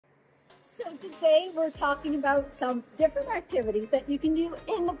So today we're talking about some different activities that you can do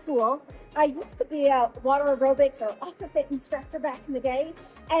in the pool. I used to be a water aerobics or aquafit instructor back in the day,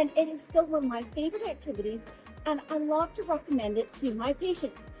 and it is still one of my favorite activities, and I love to recommend it to my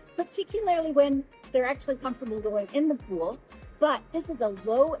patients, particularly when they're actually comfortable going in the pool. But this is a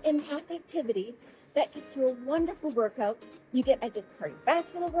low impact activity that gives you a wonderful workout. You get a good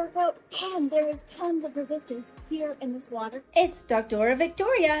cardiovascular workout, and there is tons of resistance here in this water. It's Doctora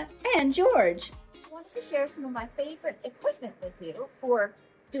Victoria and George. I wanted to share some of my favorite equipment with you for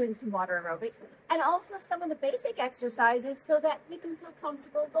doing some water aerobics, and also some of the basic exercises so that you can feel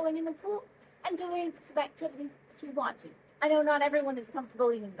comfortable going in the pool and doing some activities if you want to. I know not everyone is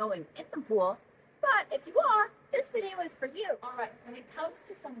comfortable even going in the pool, but if you are, this video is for you. All right, when it comes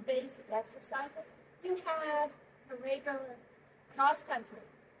to some basic exercises, you have the regular cross country.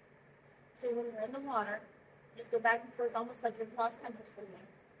 So when you're in the water, you go back and forth almost like you're cross country swimming.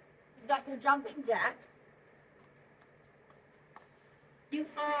 You've got your jumping jack. You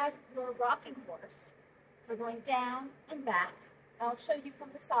have your rocking horse for going down and back. I'll show you from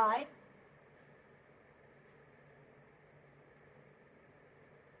the side.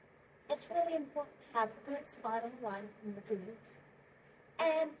 It's really important to have a good spinal line in the glutes.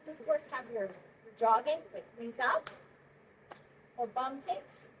 And of course have your jogging with knees up or bum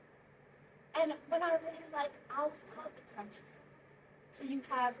kicks. And what I really like, I always call it the crunch. So you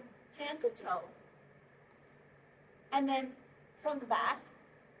have hand to toe. And then from the back.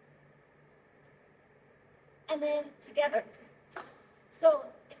 And then together. So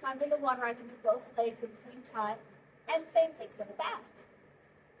if I'm in the water, I can do both legs at the same time. And same thing for the back.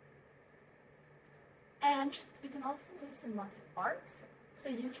 And you can also do some martial arts. So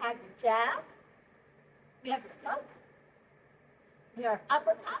you have your jab, you have your hook, your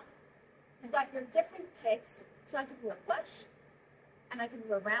uppercut, you've got your different kicks. So I can do a push, and I can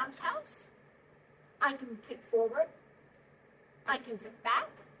do a roundhouse, I can kick forward, I can kick back,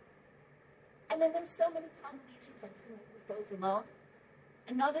 and then there's so many combinations I can do with those alone.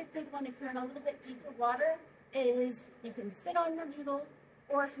 Another good one, if you're in a little bit deeper water, is you can sit on your noodle,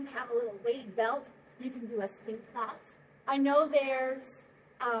 or if you have a little weighted belt, you can do a spin class. I know there's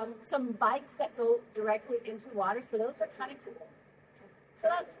some bikes that go directly into water, so those are kind of cool. So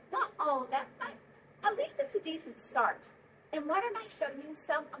that's not all of that, but at least it's a decent start. And why don't I show you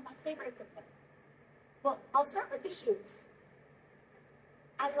some of my favorite equipment? Well, I'll start with the shoes.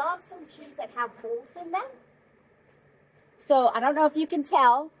 I love some shoes that have holes in them. So I don't know if you can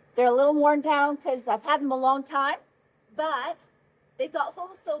tell, they're a little worn down because I've had them a long time, but they've got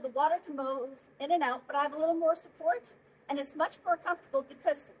holes so the water can move in and out, but I have a little more support, and it's much more comfortable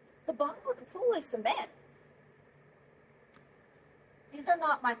because the bottom of the pool is cement. These are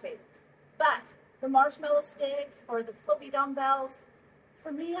not my favorite, but the marshmallow sticks or the floppy dumbbells,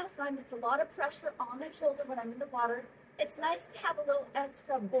 for me, I find it's a lot of pressure on the shoulder when I'm in the water. It's nice to have a little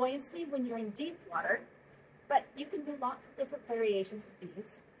extra buoyancy when you're in deep water, but you can do lots of different variations with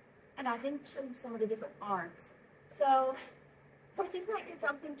these. And I didn't show you some of the different arms. So, once you've got your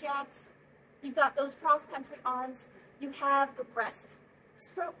jumping jacks, you've got those cross-country arms, you have the breast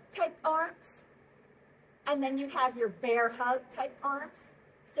stroke type arms, and then you have your bear hug type arms.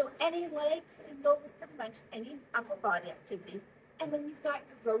 So any legs can go with pretty much any upper body activity. And then you've got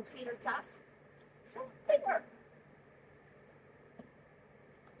your rotator cuff. So they work.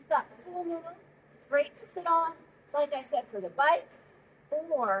 You've got the pool noodle, great to sit on, like I said, for the bike,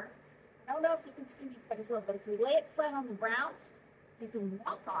 or, I don't know if you can see me quite as well, but if you lay it flat on the ground, you can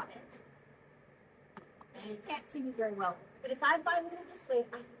walk on it. And you can't see me very well. But if I'm by moving this way,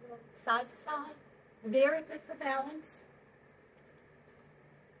 I can go side to side. Very good for balance.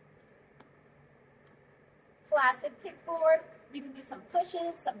 Classic kickboard. You can do some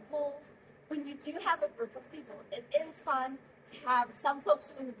pushes, some pulls. When you do have a group of people, it is fun to have some folks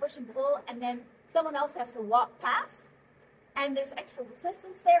doing the push and pull, and then someone else has to walk past. And there's extra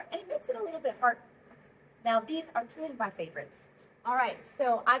resistance there, and it makes it a little bit harder. Now, these are truly my favorites. All right,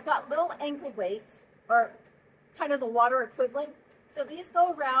 so I've got little ankle weights, or kind of the water equivalent. So these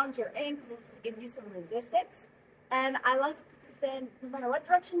go around your ankles to give you some resistance. And I like it because then, no matter what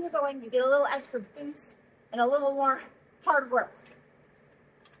direction you're going, you get a little extra boost and a little more hard work.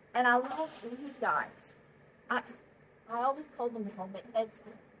 And I love these guys. I always call them the helmet heads.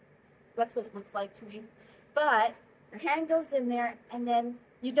 That's what it looks like to me. But your hand goes in there, and then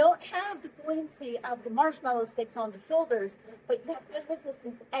you don't have the buoyancy of the marshmallow sticks on the shoulders, but you have good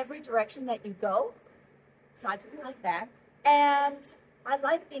resistance every direction that you go. So I do like that. And I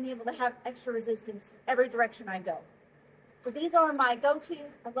like being able to have extra resistance every direction I go. So these are my go-to.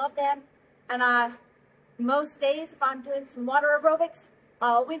 I love them. And most days, if I'm doing some water aerobics, I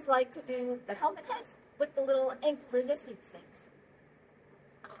always like to do the helmet heads with the little ankle resistance things.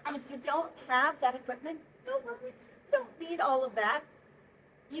 And if you don't have that equipment, no worries. You don't need all of that.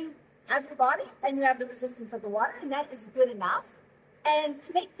 You have your body and you have the resistance of the water, and that is good enough. And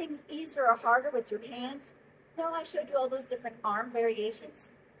to make things easier or harder with your hands, you know, I showed you all those different arm variations.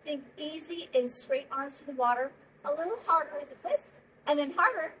 Think easy is straight arms to the water. A little harder is a fist, and then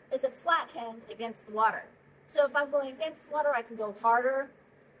harder is a flat hand against the water. So if I'm going against the water, I can go harder,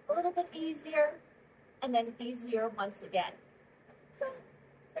 a little bit easier, and then easier once again. So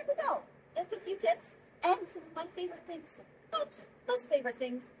there we go. Just a few tips and some of my favorite things. Not most favorite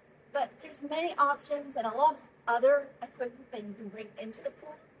things, but there's many options and a lot of other equipment that you can bring into the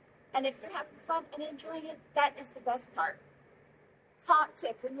pool. And if you're having fun and enjoying it, that is the best part. Top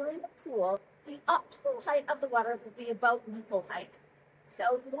tip, when you're in the pool, the optimal height of the water will be about nipple height.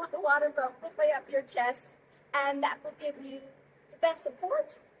 So you want the water about midway up your chest, and that will give you the best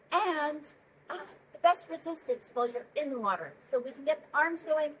support and the best resistance while you're in the water. So we can get the arms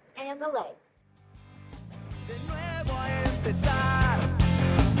going and the legs. De nuevo a empezar,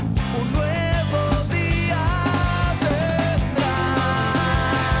 un nuevo día vendrá.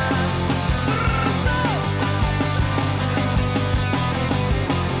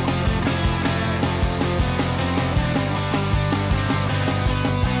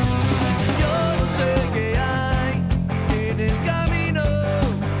 Yo no sé qué hay en el camino,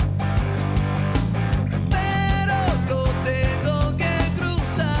 pero lo tengo que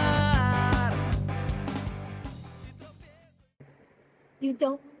cruzar. You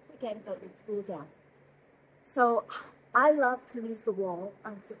don't forget about your cool down. So I love to use the wall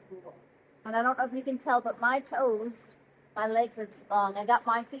on the pool. And I don't know if you can tell, but my toes, my legs are too long. I got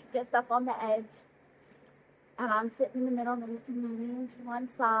my feet just up on the edge. And I'm sitting in the middle, and you can lean to one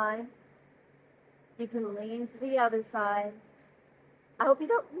side. You can lean to the other side. I hope you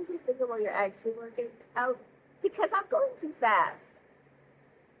don't use this finger while you're actually working out, because I'm going too fast.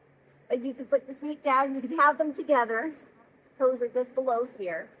 But you can put your feet down, you can have them together. Toes are just below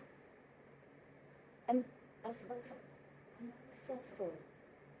here. And I suppose I'm not as flexible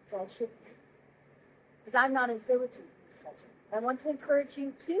as I should be, because I'm not as diligent as stretching. I want to encourage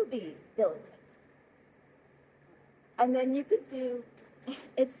you to be diligent. And then you could do,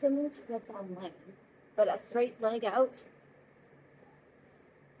 it's similar to what's online, but a straight leg out,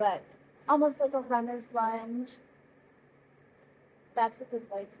 but almost like a runner's lunge. That's a good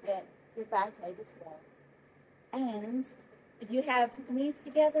way to get your back leg as well. And if you have knees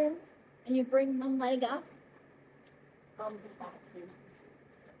together and you bring one leg up, on the back here.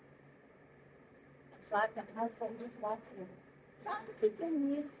 So I've got my fingers back here. Try to keep your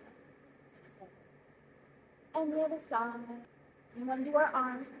knees. And the other side. We want to do our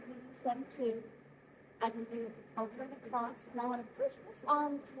arms, we use them too. I can do over and across, and I want to push this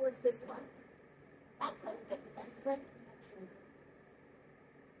arm towards this one. That's how you get the best strength connection.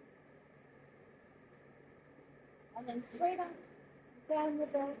 And then straight up, down the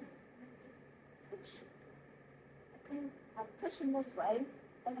bed. Push. Okay. I'm pushing this way,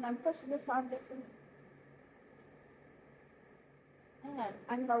 and then I'm pushing this arm this way. And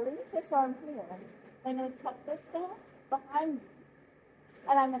I'm going to leave this arm here. I'm going to tuck this down behind me,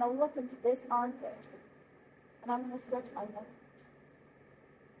 and I'm going to look into this armpit, and I'm going to stretch my neck.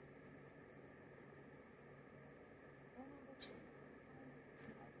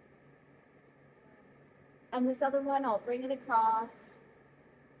 And this other one, I'll bring it across,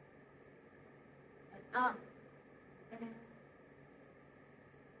 and up, and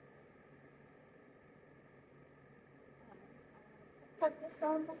tuck this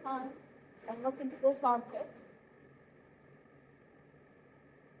arm behind, and look into this armpit.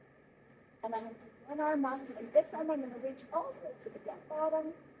 And I'm going to put one arm up, and this arm I'm going to reach all the way to the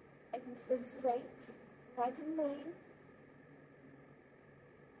bottom. I can sit straight, I can lean.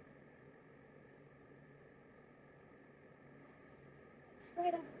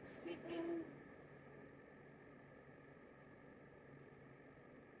 Straight up, straight down.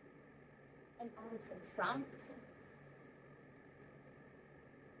 And arms in front.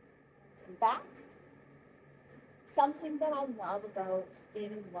 And back. Something that I love about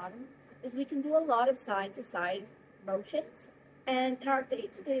being in water is we can do a lot of side-to-side motions. And in our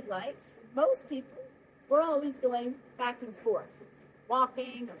day-to-day life, most people, we're always going back and forth,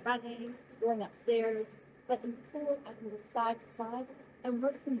 walking or running, going upstairs. But in the pool, I can go side to side and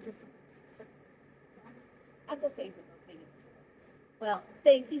work some different. I'm the favorite of being in the pool. Well,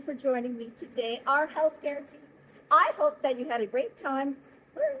 thank you for joining me today, our healthcare team. I hope that you had a great time,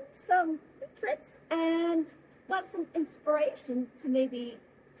 learned some good tricks, and got some inspiration to maybe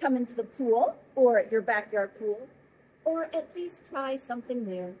come into the pool or your backyard pool or at least try something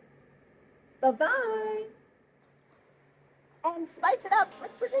new. Bye-bye. And spice it up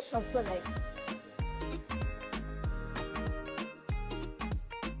with traditional swimming.